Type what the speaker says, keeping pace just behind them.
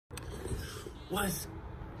What's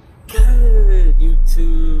good,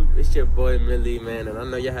 YouTube? It's your boy Millie, man, and I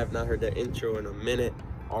know you have not heard that intro in a minute.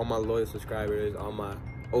 All my loyal subscribers, all my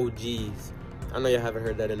OGs, I know you haven't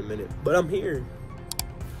heard that in a minute, but I'm here.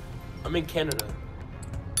 I'm in Canada.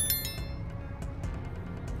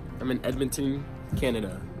 I'm in Edmonton,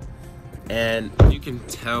 Canada, and you can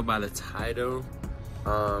tell by the title.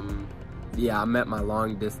 Yeah, I met my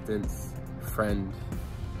long distance friend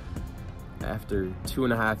after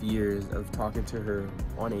 2.5 years of talking to her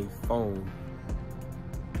on a phone.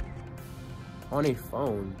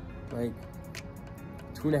 Like,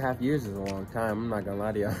 2.5 years is a long time, I'm not gonna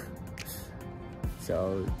lie to y'all.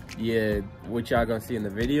 So yeah, what y'all gonna see in the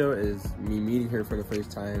video is me meeting her for the first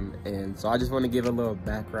time. And so I just want to give a little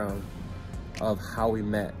background of how we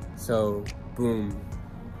met. So boom,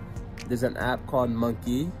 there's an app called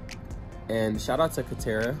Monkey, and shout out to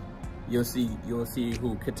Katera. You'll see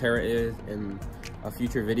who Katera is in a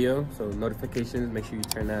future video. So notifications, make sure you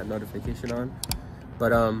turn that notification on.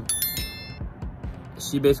 But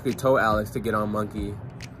she basically told Alex to get on Monkey.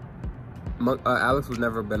 Alex was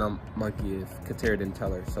never been on Monkey if Katera didn't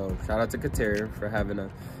tell her. So shout out to Katera for having a,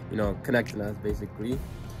 connecting us basically.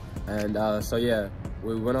 And so yeah,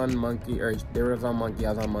 we went on Monkey, or they was on Monkey,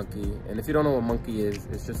 I was on Monkey. And if you don't know what Monkey is,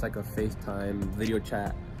 it's just like a FaceTime video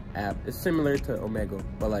chat app. It's similar to Omegle,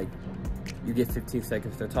 but like you get 15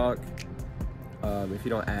 seconds to talk. If you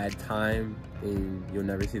don't add time, then you'll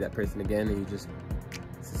never see that person again, and you just,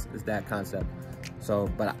 it's that concept. So,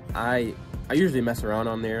 but I usually mess around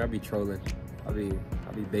on there. I'll be trolling. I'll be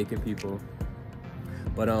baking people.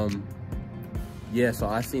 But yeah, so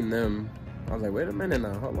I seen them. I was like, wait a minute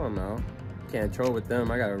now, hold on now. Can't troll with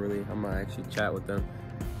them. I'm gonna actually chat with them.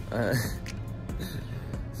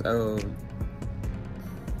 So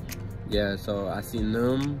yeah, so I seen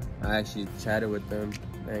them. I actually chatted with them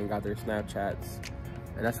and got their Snapchats,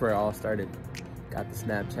 and that's where it all started. Got the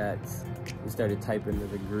Snapchats. We started typing to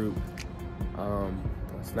the group.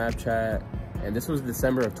 Snapchat, and this was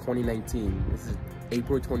December of 2019. This is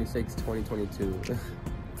April 26, 2022.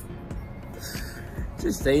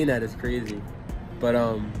 Just saying that is crazy. But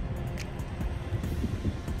wow.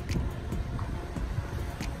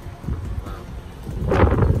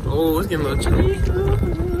 Oh, it's getting a little chilly.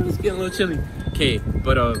 It's getting a little chilly. Okay,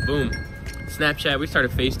 but boom, Snapchat, we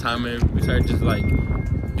started FaceTiming. We started just like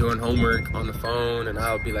doing homework on the phone, and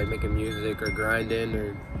I would be like making music or grinding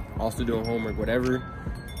or also doing homework, whatever.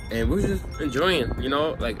 And we were just enjoying,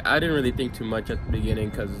 like I didn't really think too much at the beginning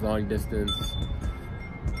because it's long distance.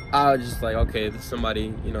 I was just like, okay, this is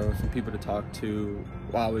somebody, some people to talk to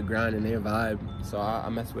while we grind and their vibe. So I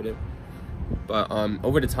messed with it. But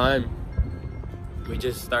over the time, we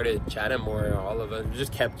just started chatting more, all of us. We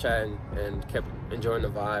just kept chatting and kept enjoying the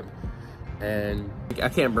vibe. And I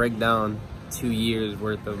can't break down 2 years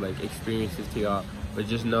worth of like experiences to y'all, but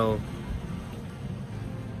just know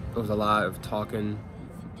it was a lot of talking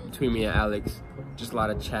between me and Alex, just a lot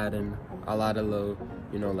of chatting, a lot of little,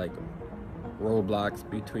 like roadblocks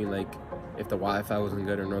between like if the Wi-Fi wasn't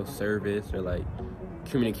good or no service or like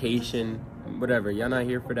communication, whatever. Y'all not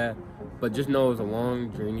here for that, but just know it was a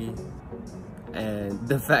long journey. And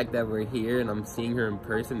the fact that we're here and I'm seeing her in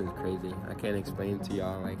person is crazy. I can't explain to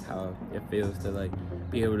y'all like how it feels to like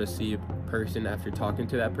be able to see a person after talking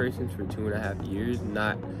to that person for 2.5 years,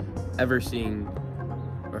 not ever seeing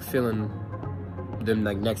or feeling them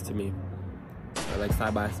like next to me or like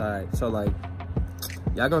side by side. So like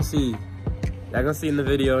y'all gonna see in the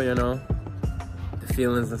video, the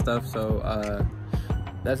feelings and stuff. So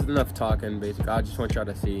that's enough talking basically. I just want y'all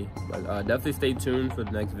to see, but definitely stay tuned for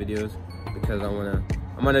the next videos because I'm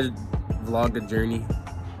gonna vlog the journey.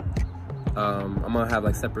 I'm gonna have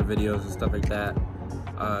like separate videos and stuff like that.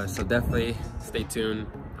 So definitely stay tuned.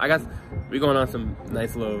 We going on some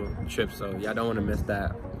nice little trips, so y'all don't want to miss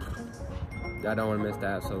that.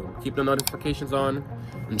 So keep the notifications on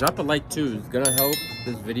and drop a like too. It's gonna help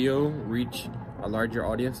this video reach a larger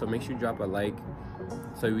audience, so make sure you drop a like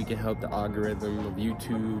so we can help the algorithm of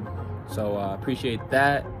YouTube. So appreciate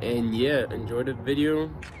that, and yeah, enjoy the video.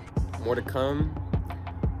 More to come.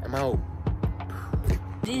 I'm out.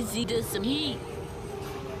 Dizzy does some heat.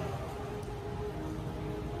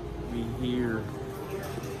 We here.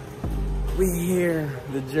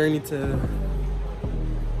 The journey to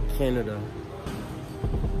Canada.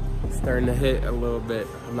 Starting to hit a little bit.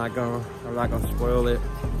 I'm not gonna spoil it.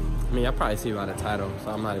 I mean, I'll probably see by the title, so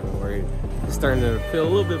I'm not even worried. It's starting to feel a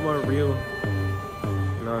little bit more real.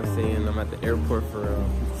 You know what I'm saying? I'm at the airport for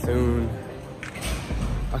soon.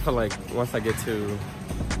 I feel like once I get to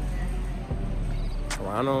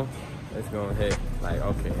Toronto, it's gonna hit like,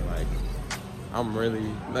 okay, like I'm really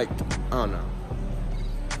like, I don't know.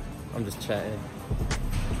 I'm just chatting.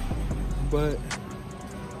 But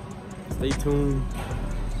stay tuned.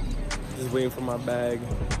 Just waiting for my bag.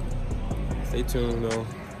 Stay tuned though.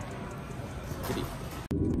 Kitty.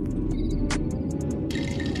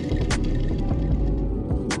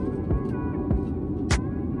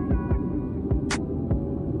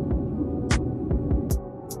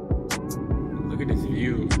 Look at this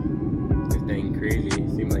view. It's dang crazy. It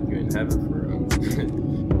seems like you're in heaven for real.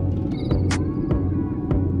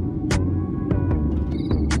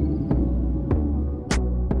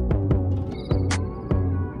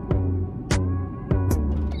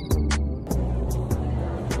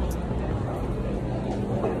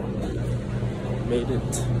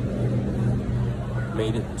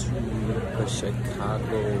 Made it to the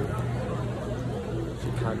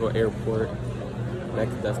Chicago airport.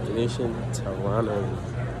 Next destination, Toronto,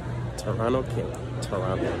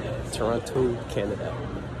 Canada.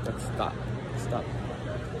 Next stop. Next time.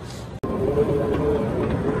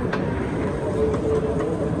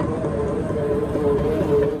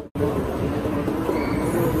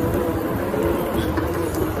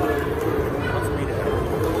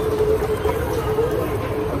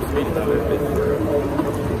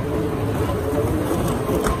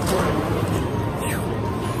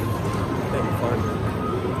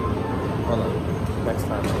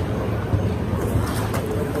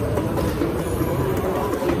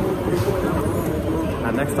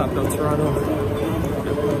 Next stop, though, Toronto.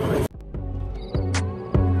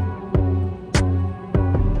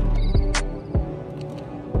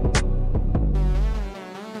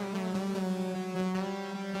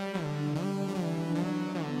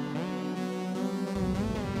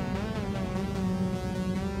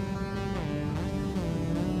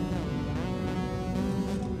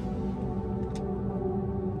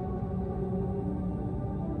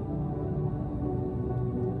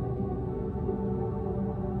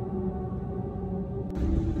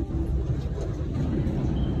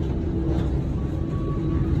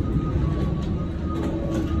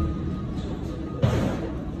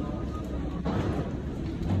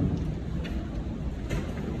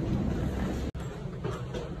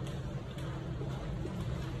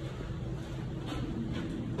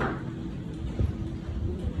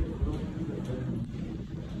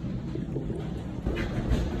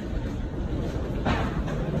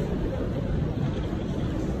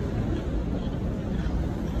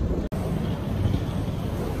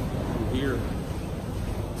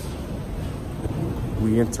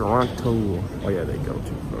 We in Toronto. Oh yeah, they go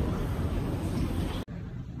too far.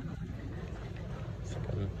 It's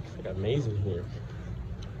like amazing here.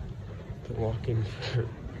 Been walking for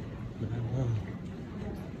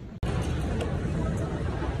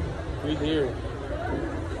we here.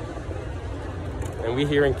 And we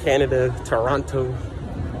here in Canada, Toronto.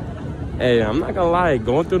 Hey, I'm not gonna lie,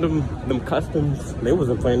 going through them customs, they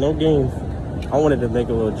wasn't playing no games. I wanted to make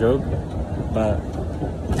a little joke, but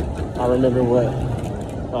I remember what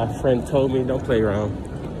my friend told me, don't play around.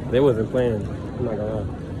 They wasn't playing, I'm not gonna lie.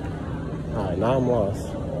 All right, now I'm lost.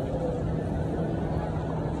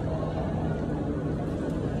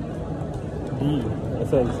 D, it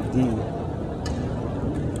says D.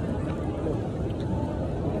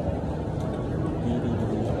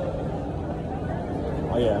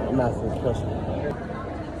 Oh yeah, I'm asking this question.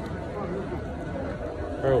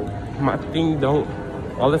 Bro, my thing don't,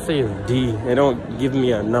 all it say is D. It don't give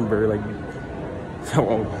me a number, like, so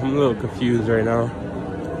I'm a little confused right now.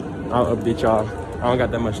 I'll update y'all. I don't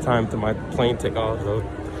got that much time till my plane take off, so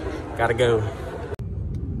gotta go.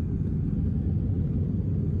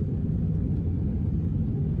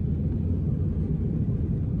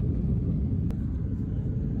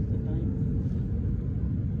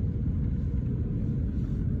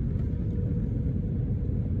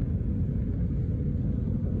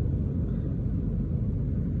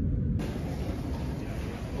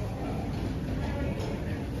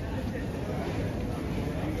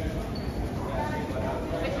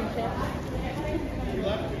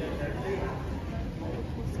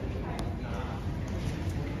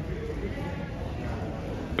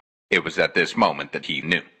 It was at this moment that he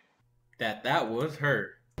knew That was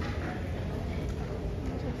her.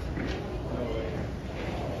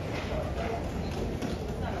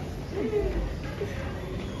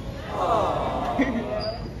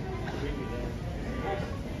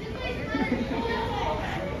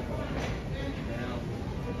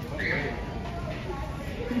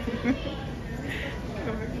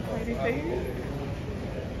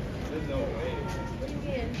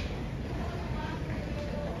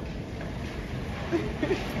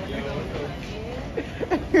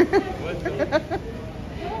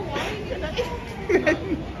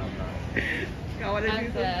 Y'all want to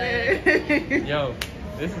do this? Yo,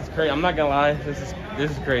 this is crazy. I'm not gonna lie. This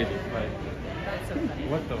is crazy. Like, That's so funny.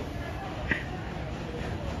 what the?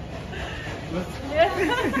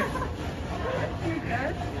 Yeah.